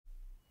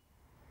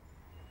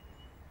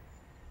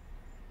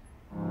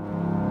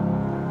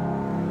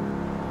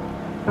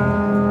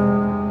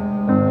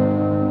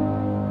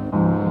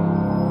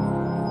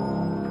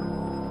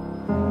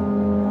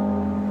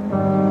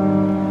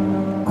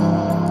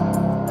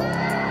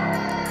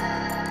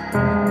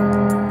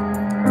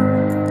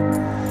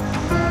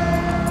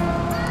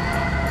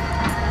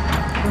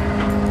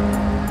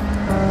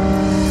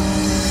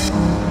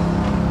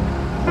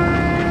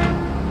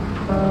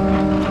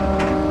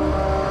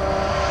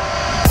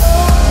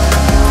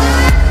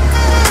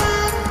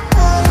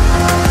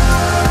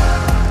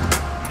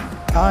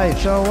Right,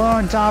 so we're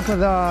on top of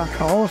the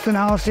Holston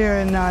house here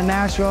in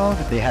Nashville.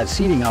 They had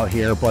seating out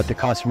here, but the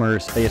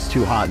customers, it's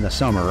too hot in the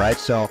summer, right?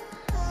 So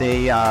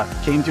they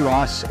came to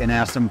us and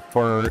asked them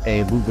for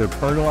a louvered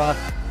pergola,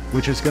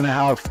 which is going to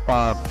have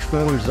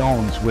 4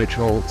 zones, which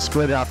will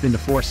split it up into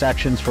 4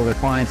 sections for their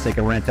clients. They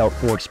can rent out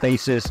 4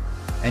 spaces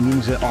and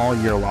use it all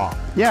year long.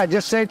 Yeah,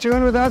 just stay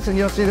tuned with us and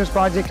you'll see this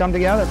project come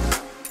together.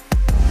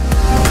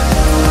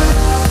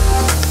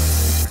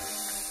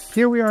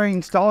 Here we are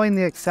installing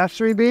the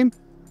accessory beam,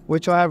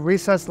 which will have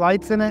recessed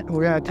lights in it.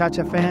 We're going to attach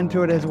a fan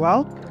to it as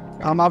well.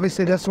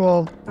 Obviously this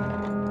will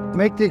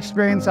make the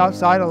experience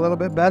outside a little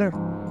bit better.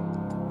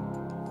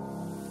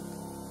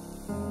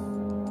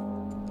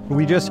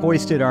 We just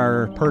hoisted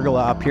our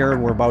pergola up here.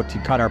 We're about to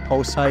cut our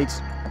post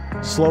heights,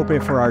 slope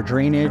it for our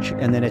drainage,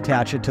 and then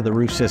attach it to the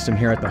roof system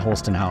here at the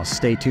Holston house.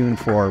 Stay tuned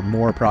for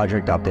more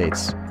project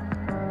updates.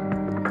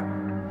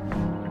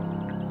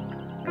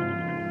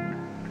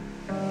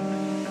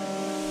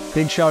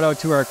 Big shout out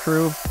to our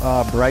crew,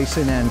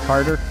 Bryson and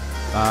Carter.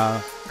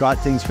 Got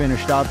things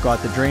finished up, got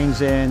the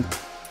drains in,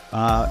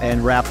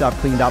 and wrapped up,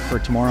 cleaned up for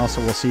tomorrow.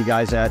 So we'll see you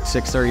guys at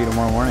 6:30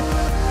 tomorrow morning.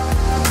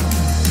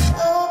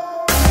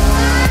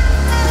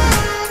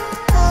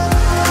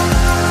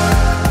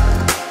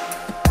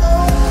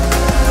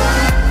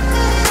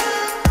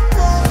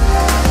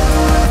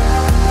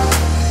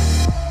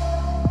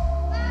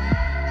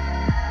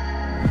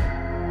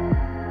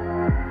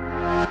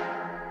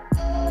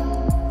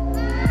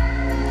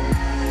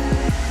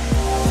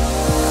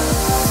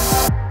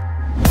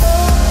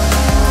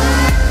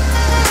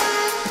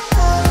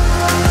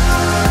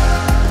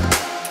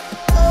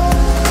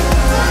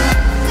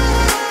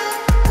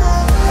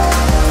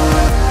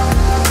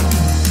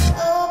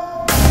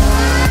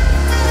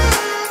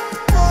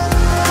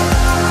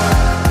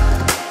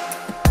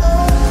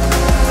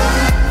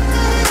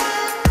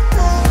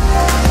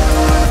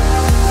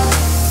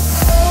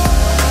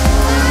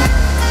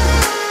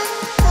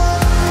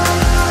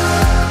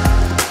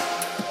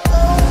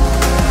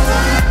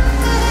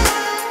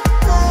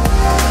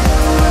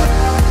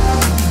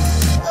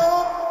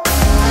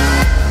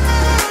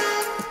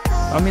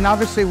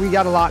 Obviously we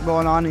got a lot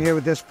going on here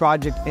with this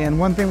project, and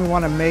one thing we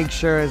want to make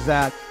sure is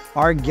that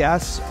our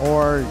guests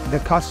or the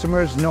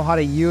customers know how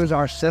to use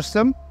our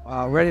system.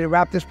 Ready to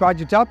wrap this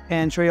project up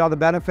and show you all the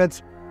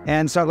benefits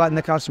and start letting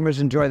the customers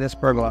enjoy this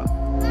pergola.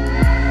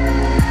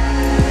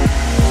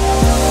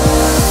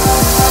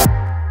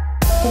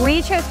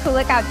 We chose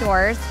Kulyk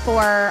Outdoors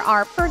for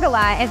our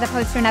pergola as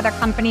opposed to another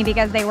company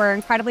because they were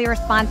incredibly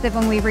responsive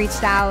when we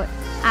reached out.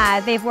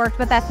 They've worked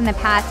with us in the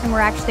past, and we're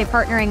actually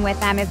partnering with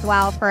them as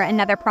well for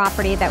another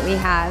property that we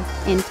have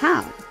in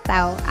town.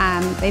 So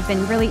they've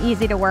been really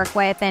easy to work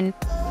with and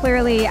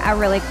clearly a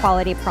really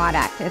quality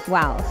product as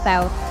well.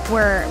 So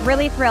we're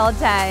really thrilled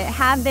to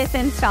have this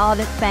installed.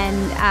 It's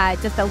been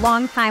just a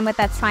long time with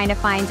us trying to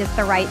find just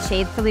the right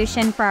shade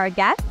solution for our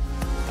guests.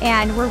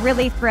 And we're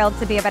really thrilled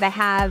to be able to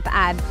have,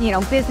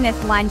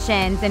 business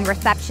luncheons and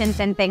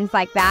receptions and things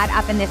like that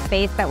up in this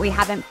space that we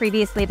haven't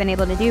previously been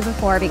able to do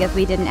before because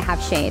we didn't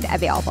have shade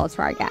available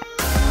to our guests.